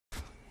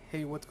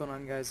Hey, what's going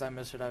on, guys? I'm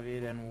Mr.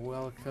 David and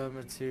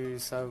welcome to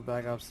some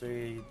Black Ops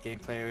 3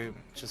 gameplay.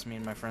 Just me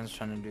and my friends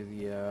trying to do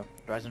the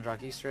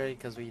Eisendrache Easter egg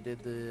because we did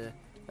the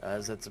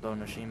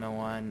Zetsubo Noshima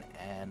one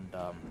and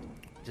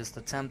just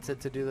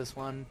attempted to do this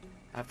one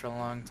after a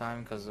long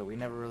time because we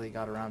never really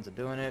got around to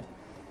doing it.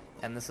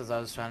 And this is I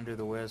was trying to do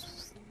the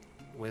wisps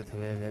with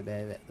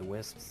the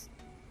wisps,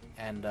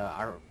 and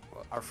our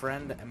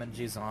friend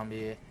MNG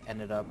Zombie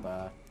ended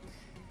up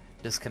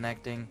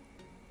disconnecting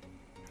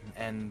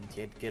and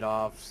get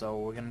off, so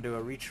we're gonna do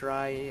a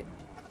retry.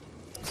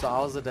 So I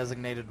was the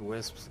designated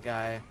wisps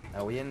guy.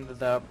 We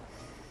ended up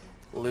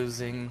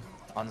losing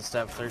on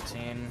step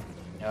 13.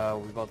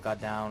 We both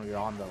got down. We were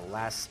on the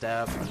last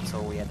step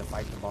until we had to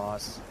fight the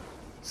boss.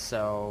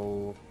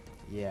 So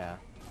yeah,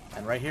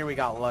 and right here we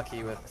got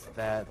lucky with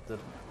that. The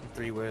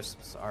 3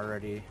 wisps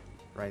already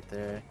right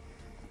there.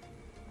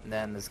 And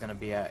then there's gonna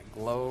be at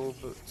Globe.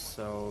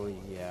 So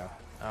yeah.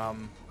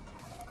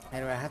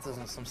 Anyway, I had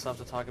some stuff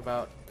to talk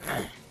about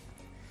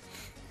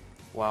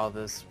while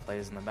this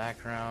plays in the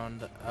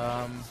background.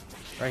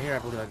 Right here I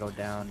believe I go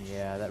down.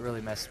 Yeah, that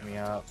really messed me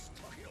up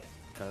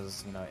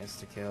because, you know,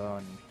 insta-kill,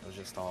 and it was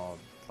just all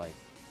like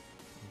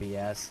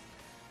BS.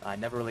 I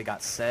never really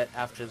got set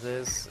after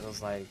this. It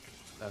was like,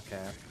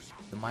 okay.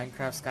 The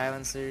Minecraft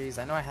Skyline series,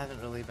 I know I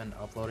haven't really been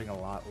uploading a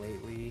lot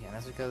lately, and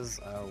that's because,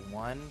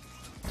 one,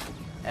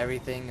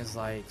 everything is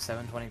like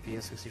 720p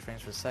at 60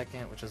 frames per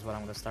second, which is what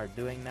I'm going to start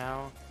doing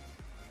now.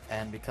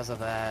 And because of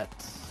that,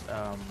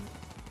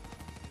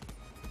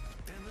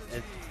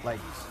 it like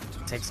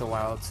takes a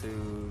while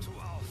to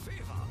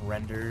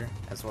render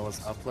as well as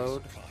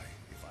upload.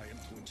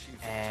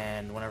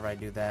 And whenever I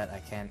do that, I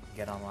can't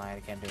get online, I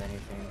can't do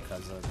anything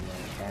because of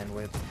the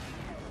bandwidth.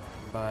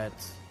 But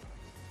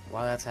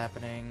while that's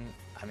happening,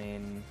 I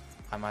mean,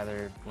 I'm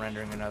either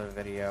rendering another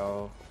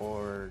video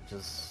or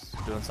just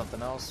doing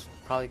something else.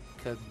 Probably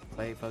could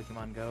play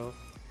Pokemon Go.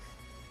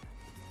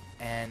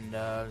 And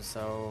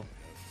so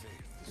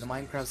the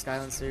Minecraft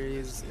Skyline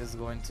series is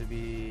going to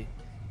be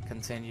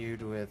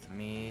continued with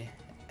me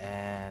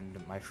and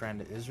my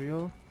friend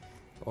Israel,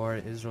 or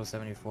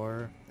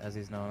Israel74 as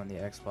he's known on the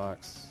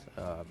Xbox.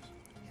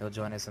 He'll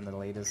join us in the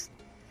latest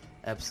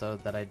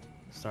episode that I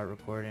start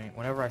recording.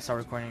 Whenever I start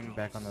recording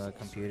back on the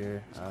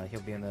computer,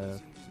 he'll be in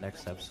the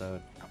next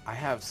episode. I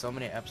have so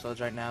many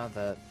episodes right now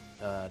that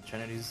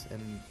Trinity's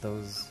in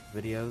those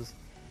videos,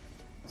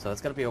 so it's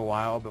gonna be a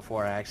while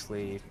before I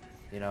actually,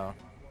 you know,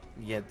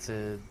 get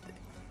to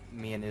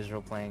me and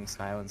Israel playing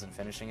Skylands and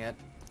finishing it.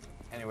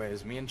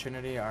 Anyways, me and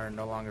Trinity are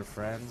no longer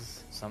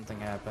friends. Something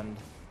happened,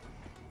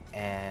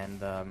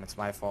 and it's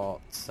my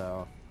fault,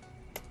 so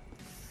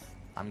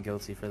I'm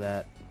guilty for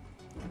that.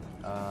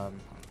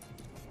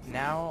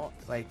 Now,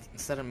 like,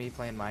 instead of me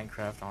playing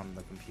Minecraft on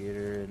the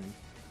computer and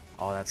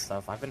all that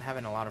stuff, I've been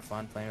having a lot of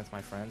fun playing with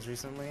my friends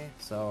recently.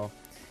 So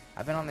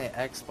I've been on the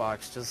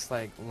Xbox just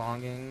like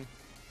longing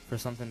for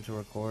something to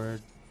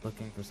record,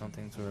 looking for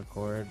something to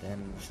record,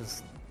 and it's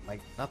just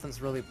like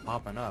nothing's really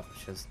popping up.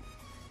 It's just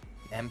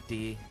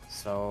empty.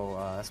 So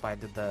that's why I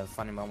did the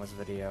funny moments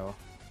video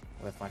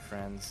with my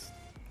friends.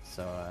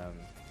 So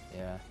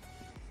yeah,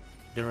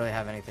 didn't really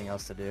have anything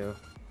else to do.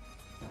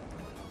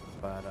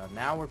 But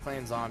now we're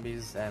playing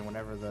zombies, and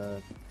whenever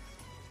the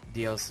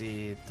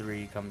DLC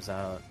 3 comes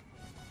out,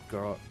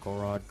 Gorod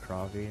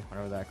Kravi,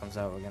 whenever that comes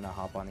out, we're gonna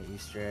hop on the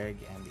Easter egg,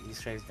 and the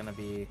Easter egg is gonna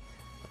be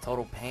a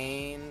total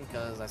pain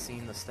because I've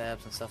seen the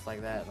steps and stuff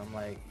like that, and I'm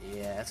like,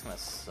 yeah, it's gonna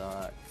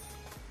suck.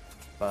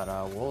 But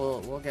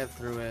we'll get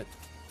through it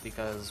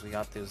because we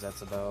got through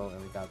Zetsubo and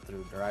we got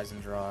through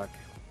Eisendrache,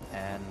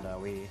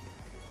 and we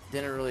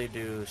didn't really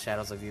do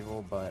Shadows of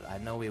Evil, but I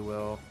know we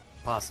will,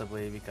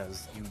 possibly,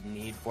 because you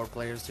need 4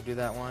 players to do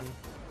that one.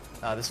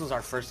 This was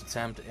our first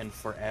attempt in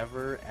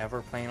forever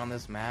ever playing on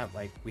this map.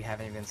 Like, we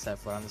haven't even set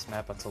foot on this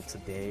map until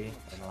today,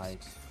 and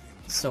like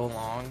so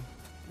long.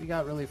 We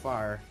got really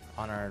far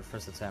on our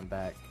first attempt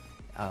back.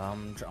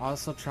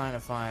 Also trying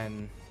to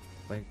find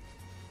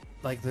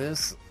like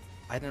this.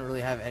 I didn't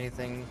really have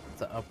anything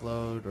to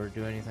upload or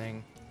do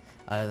anything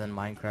other than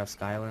Minecraft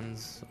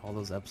Skylands, all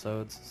those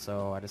episodes,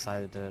 so I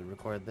decided to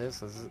record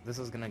this. This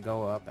is gonna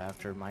go up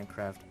after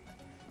Minecraft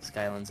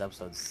Skylands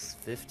episode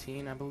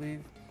 15, I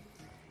believe.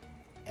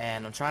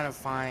 And I'm trying to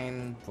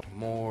find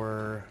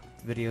more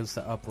videos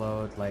to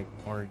upload, like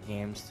more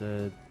games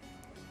to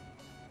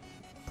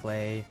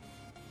play,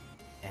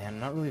 and I'm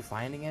not really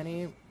finding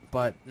any,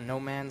 but No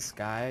Man's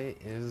Sky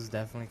is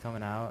definitely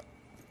coming out.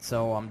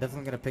 So I'm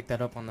definitely going to pick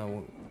that up on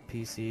the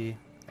PC,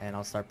 and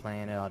I'll start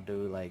playing it. I'll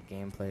do like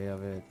gameplay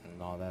of it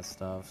and all that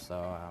stuff.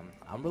 So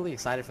I'm really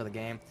excited for the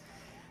game.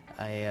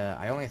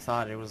 I only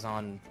thought it was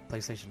on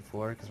PlayStation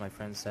 4 because my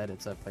friend said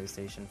it's a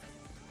PlayStation,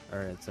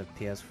 or it's a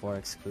PS4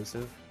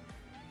 exclusive.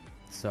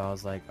 So I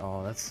was like,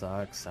 oh, that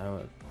sucks.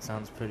 It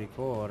sounds pretty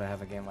cool to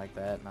have a game like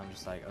that. And I'm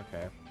just like,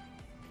 okay,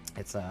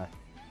 it's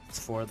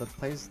for the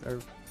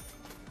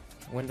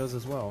Windows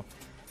as well.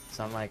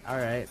 So I'm like,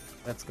 alright,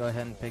 let's go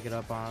ahead and pick it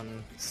up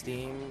on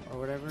Steam or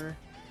whatever,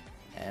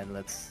 and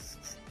let's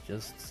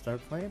just start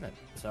playing it.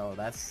 So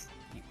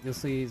you'll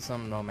see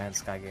some No Man's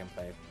Sky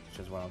gameplay. which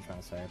is what I'm trying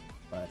to say.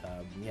 But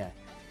yeah,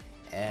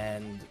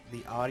 and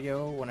the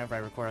audio whenever I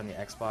record on the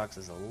Xbox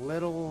is a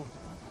little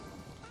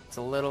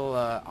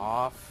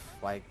off.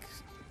 Like,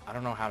 I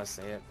don't know how to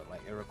say it, but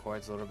like it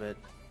records a little bit.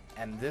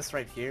 And this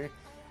right here,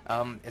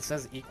 it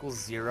says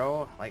equals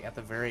 0 like at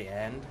the very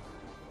end.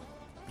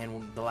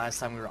 And the last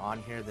time we were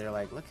on here, they're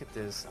like, look at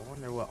this, I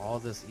wonder what all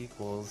this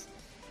equals.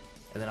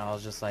 And then I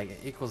was just like, it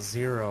equals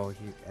 0.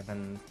 And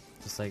then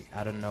just like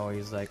out of nowhere,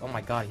 he's like, oh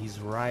my god, he's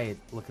right,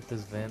 look at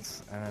this,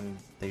 Vince. And then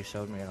they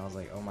showed me and I was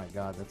like, oh my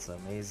god, that's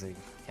amazing,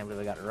 can't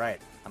believe I got it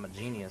right, I'm a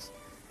genius.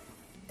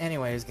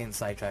 Anyways, getting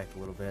sidetracked a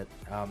little bit.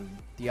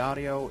 The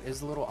audio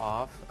is a little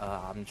off.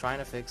 I'm trying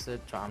to fix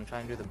it. I'm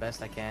trying to do the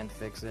best I can to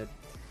fix it.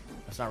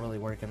 It's not really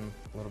working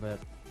a little bit.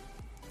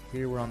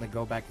 Here we're on the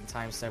go back in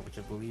time step, which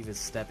I believe is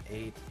step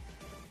 8.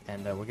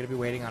 And we're going to be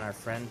waiting on our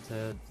friend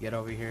to get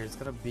over here. It's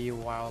going to be a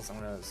while, so I'm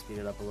going to speed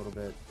it up a little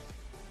bit.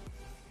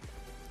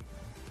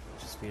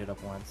 Just speed it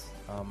up once.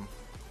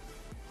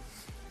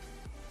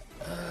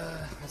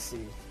 Let's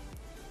see.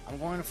 I'm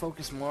going to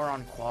focus more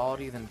on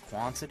quality than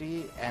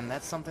quantity, and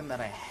that's something that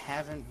I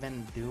haven't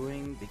been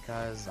doing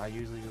because I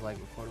usually like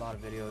record a lot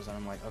of videos and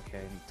I'm like,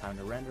 okay, time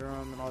to render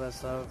them and all that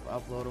stuff,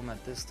 upload them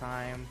at this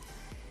time,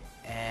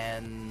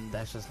 and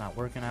that's just not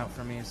working out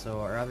for me.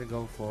 So I'd rather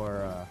go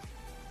for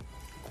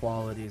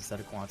quality instead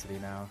of quantity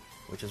now,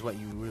 which is what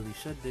you really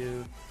should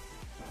do,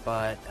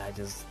 but I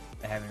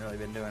haven't really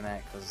been doing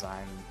that because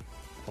I'm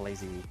a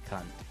lazy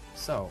cunt.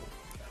 So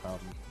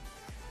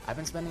I've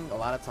been spending a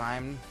lot of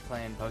time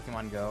playing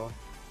Pokemon Go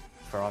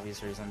for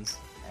obvious reasons,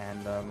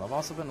 and I've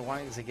also been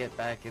wanting to get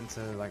back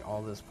into like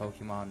all this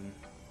Pokemon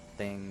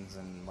things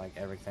and like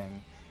everything,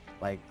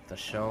 like the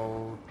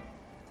show,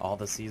 all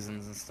the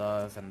seasons and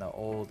stuff, and the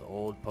old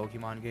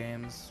Pokemon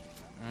games.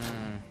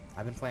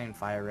 I've been playing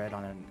Fire Red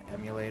on an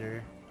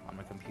emulator on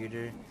my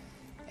computer,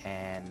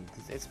 and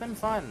it's been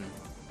fun.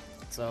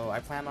 So I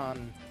plan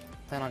on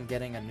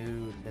getting a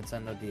new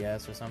Nintendo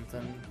DS or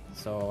something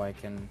so I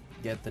can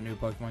get the new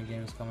Pokemon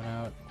games coming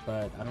out,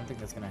 but I don't think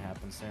that's gonna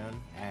happen soon.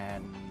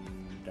 And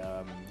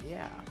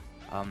yeah,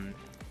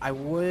 I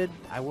would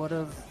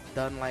have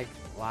done like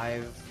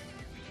live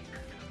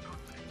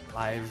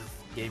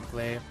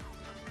gameplay,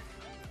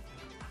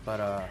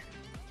 but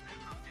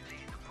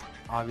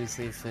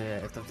obviously if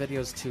the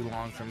video's too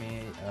long for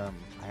me,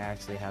 I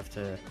actually have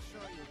to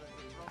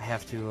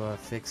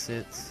fix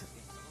it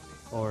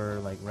or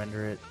like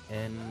render it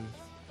in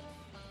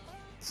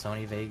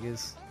Sony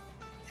Vegas,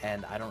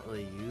 and I don't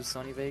really use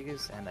Sony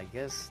Vegas, and I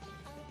guess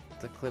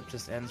the clip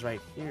just ends right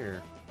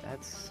here.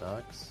 That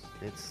sucks.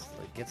 It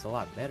gets a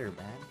lot better,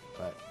 man.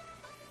 But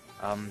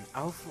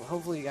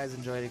hopefully you guys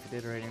enjoyed it. If you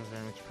did, ratings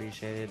very much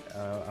appreciated.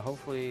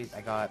 Hopefully I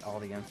got all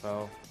the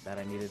info that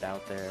I needed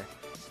out there.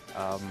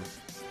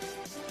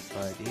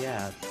 But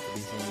yeah, we'll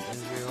be seeing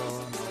Israel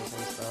and all this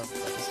other stuff.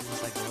 But this is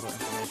just like a little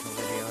informational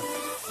video.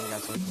 Thank you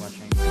guys so much for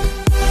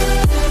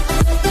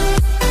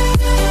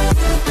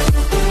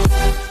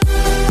watching.